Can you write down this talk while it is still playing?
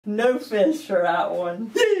No fish for that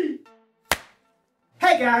one.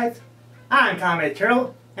 Hey guys, I'm Kame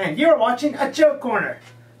Turtle, and you're watching a Joke Corner.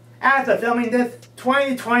 As of filming this,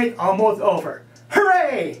 2020 is almost over.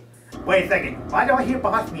 Hooray! Wait a second, why do I hear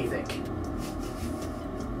boss music?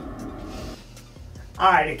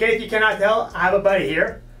 Alright, in case you cannot tell, I have a buddy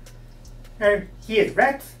here. He is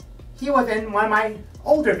Rex. He was in one of my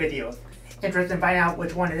older videos. Interested in finding out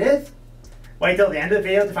which one it is? Wait till the end of the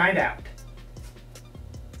video to find out.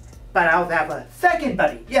 But I also have a second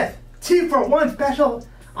buddy. Yes, 2-for-1 special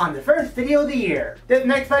on the first video of the year. This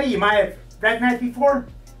next buddy you might have recognized before.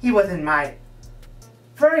 He was in my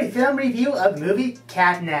furry film review of the movie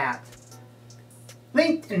Catnapped.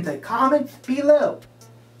 Linked in the comments below.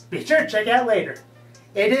 Be sure to check it out later.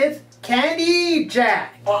 It is Candy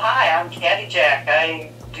Jack. Well, hi, I'm Candy Jack.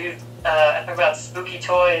 I talk about spooky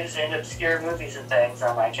toys and obscure movies and things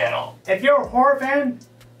on my channel. If you're a horror fan,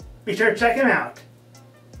 be sure to check him out.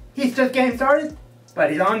 He's just getting started,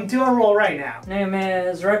 but he's on to a roll right now. Name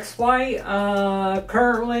is Rex White.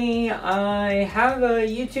 Currently, I have a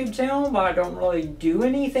YouTube channel, but I don't really do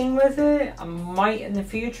anything with it. I might in the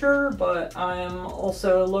future, but I'm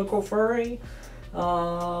also a local furry,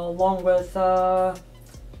 along with,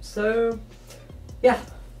 so, yeah.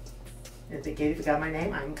 In case you forgot my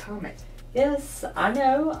name, I'm Kame. Yes, I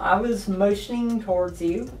know. I was motioning towards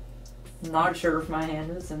you. Not sure if my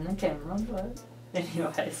hand is in the camera, but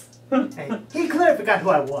anyways. Hey, he clearly forgot who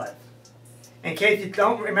I was. In case you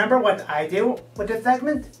don't remember what I do with this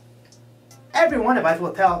segment, every one of us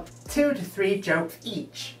will tell 2 to 3 jokes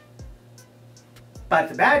each. But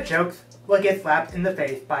the bad jokes will get slapped in the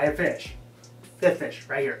face by a fish. This fish,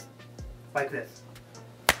 right here. Like this.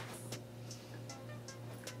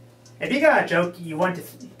 If you got a joke you want to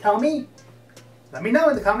tell me, let me know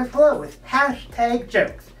in the comments below with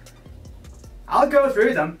 #jokes. I'll go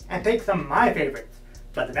through them and pick some of my favorites,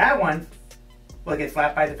 but the bad ones will get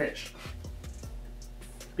slapped by the fish.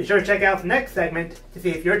 Be sure to check out the next segment to see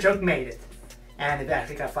if your joke made it, and if it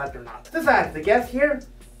actually got slapped or not. Besides, the guest here,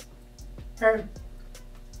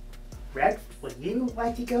 Rex, would you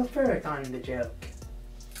like to go first on the joke?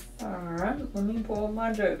 Alright, let me pull up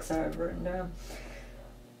my jokes I've written down.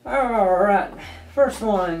 Alright, first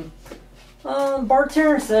one.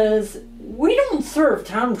 Bartender says, "We don't serve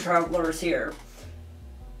time travelers here."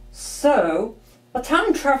 So, a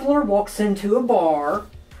time traveler walks into a bar.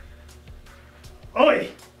 Oi!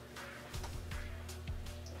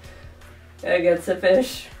 It gets a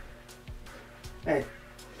fish. Hey,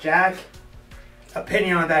 Jack,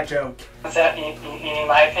 opinion on that joke? What's that? You need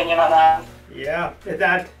my opinion on that? Yeah, is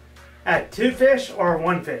that at 2 fish or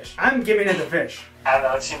 1 fish? I'm giving it a fish. I don't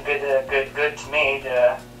know, it seemed good to me.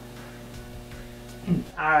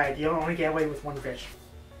 Alright, you'll only get away with 1 fish.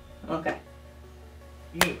 Okay.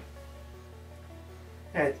 Yeah.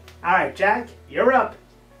 Alright, Jack, you're up.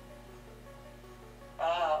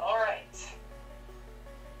 Alright.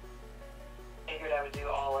 Figured I would do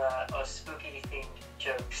all spooky themed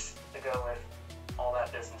jokes to go with all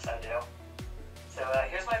that business I do. So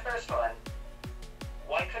here's my first one.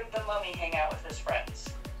 Why couldn't the mummy hang out with his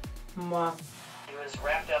friends? Mwah. He was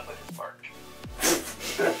wrapped up with his work.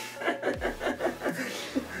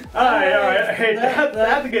 Alright, hey,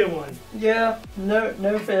 that's a good one. Yeah,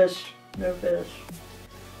 no fish. No fish.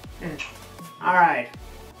 Alright,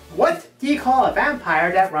 what do you call a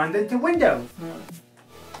vampire that runs into windows?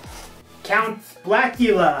 Count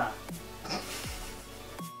Blackula.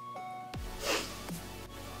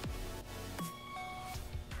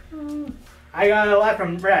 I got a lot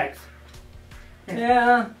from Rex.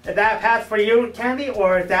 Yeah. Is that pass for you, Candy,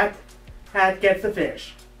 or is that gets the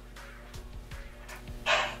fish?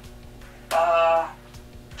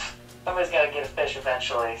 Somebody's got to get a fish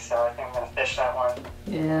eventually, so I think I'm gonna fish that one.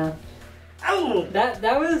 Yeah. Oh! That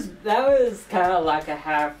was kind of like a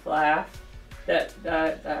half laugh. That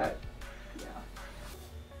yeah.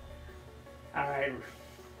 Alright.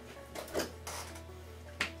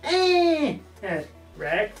 Yes,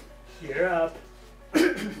 Rex, you're up.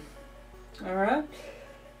 Alright.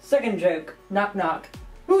 Second joke. Knock knock.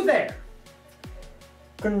 Who's there?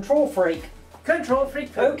 Control freak. Control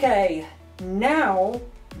freak. Okay. Now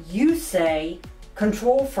you say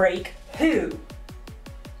control freak who?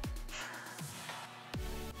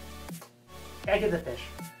 I get the fish.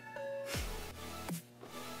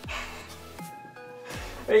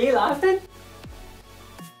 Are you laughing?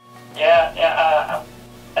 Yeah,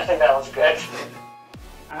 I think that was good.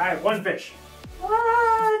 Alright, 1 fish.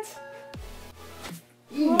 What?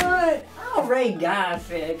 What? I already got a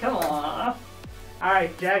fish. Come on.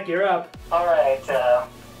 Alright, Jack, you're up. Alright,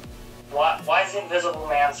 why is the Invisible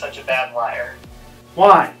Man such a bad liar?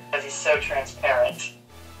 Why? Because he's so transparent.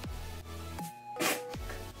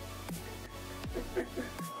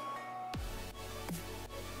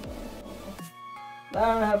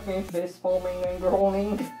 don't have me fist palming and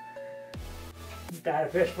groaning. Is that a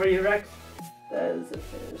fish for you, Rex? That is a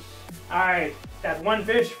fish. Alright, that's one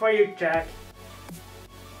fish for you, Jack.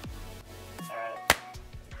 Alright.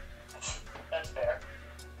 That's fair.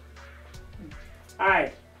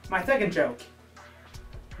 Alright, my second joke.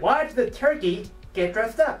 Why did the turkey get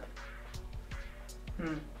dressed up?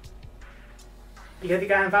 Because he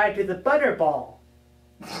got invited to the butter ball.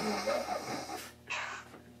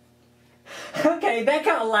 Okay, that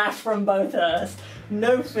got a laugh from both of us.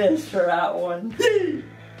 No fish for that one.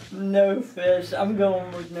 No fish. I'm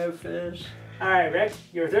going with no fish. Alright, Rex,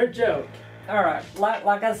 your third joke. Alright,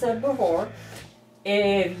 like I said before,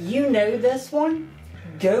 if you know this one,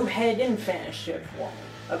 go ahead and finish it for me.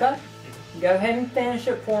 Okay? Go ahead and finish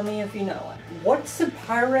it for me if you know it. What's a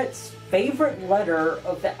pirate's favorite letter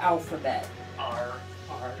of the alphabet? R.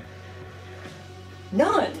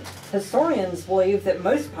 None. Historians believe that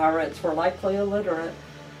most pirates were likely illiterate.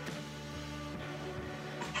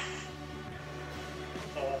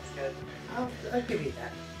 Yeah, that's good. I'll give you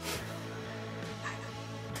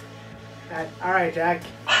that. Alright, Jack.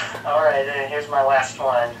 Alright, and here's my last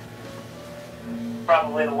one.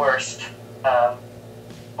 Probably the worst.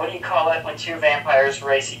 What do you call it when two vampires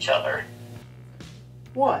race each other?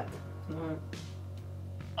 What?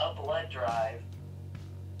 A blood drive.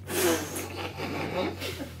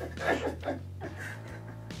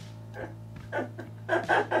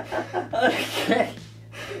 Okay.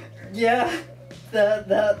 Yeah,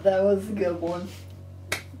 that was a good one.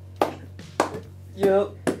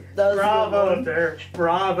 Yep, that was a good Bravo, one. sir.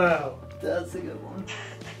 Bravo. That's a good one.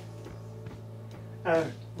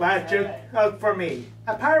 Last joke for me.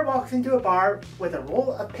 A pirate walks into a bar with a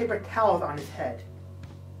roll of paper towels on his head.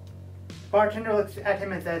 Bartender looks at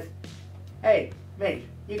him and says, "Hey, mate,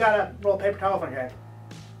 you got a roll of paper towels on your head."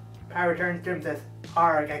 Pirate turns to him and says,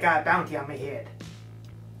 "Arg, I got a bounty on my head."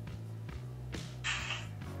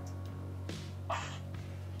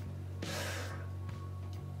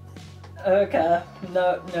 Okay,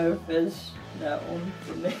 no fish. That one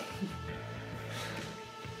for me.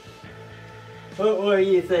 What do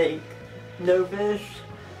you think? No fish?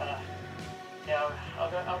 Yeah, I'll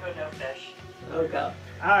go no fish. Okay.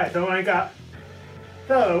 Alright, so I got.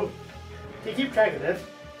 So, to keep track of this,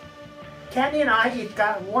 Candy and I each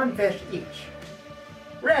got one fish each.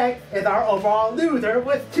 Rex is our overall loser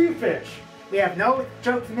with 2 fish. We have no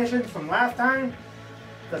joke submissions from last time.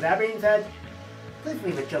 So that being said, please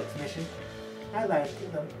leave a joke submission. I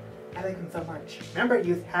like them. I like them so much. Remember,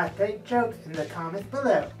 use hashtag jokes in the comments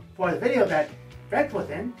below. For the video that Rex was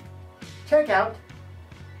in, check out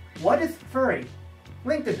What is Furry?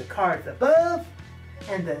 Linked in the cards above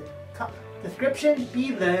and the description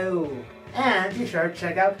below. And be sure to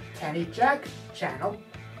check out Kenny Jack's channel,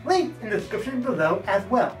 linked in the description below as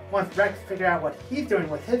well. Once Rex figures out what he's doing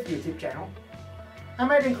with his YouTube channel, I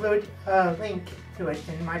might include a link to it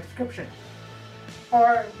in my description.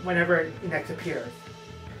 Or whenever it next appears.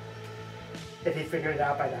 If he figured it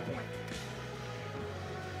out by that point.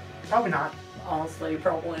 Probably not. Honestly,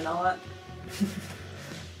 probably not.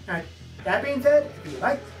 Alright, that being said, if you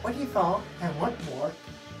liked what you saw and want more,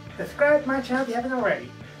 subscribe to my channel if you haven't already.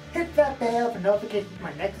 Hit that bell for notifications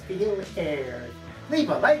when my next video airs. Leave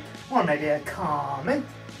a like or maybe a comment.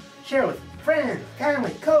 Share with friends,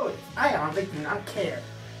 family, codes. I honestly do not care.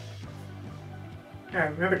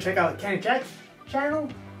 Alright, remember to check out Kenny Jack's channel.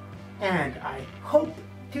 And I hope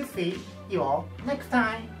to see you all next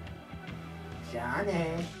time.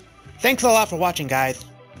 Johnny. Thanks a lot for watching, guys.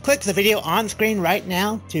 Click the video on screen right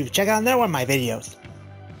now to check out another one of my videos.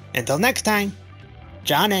 Until next time,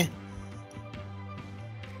 Johnny.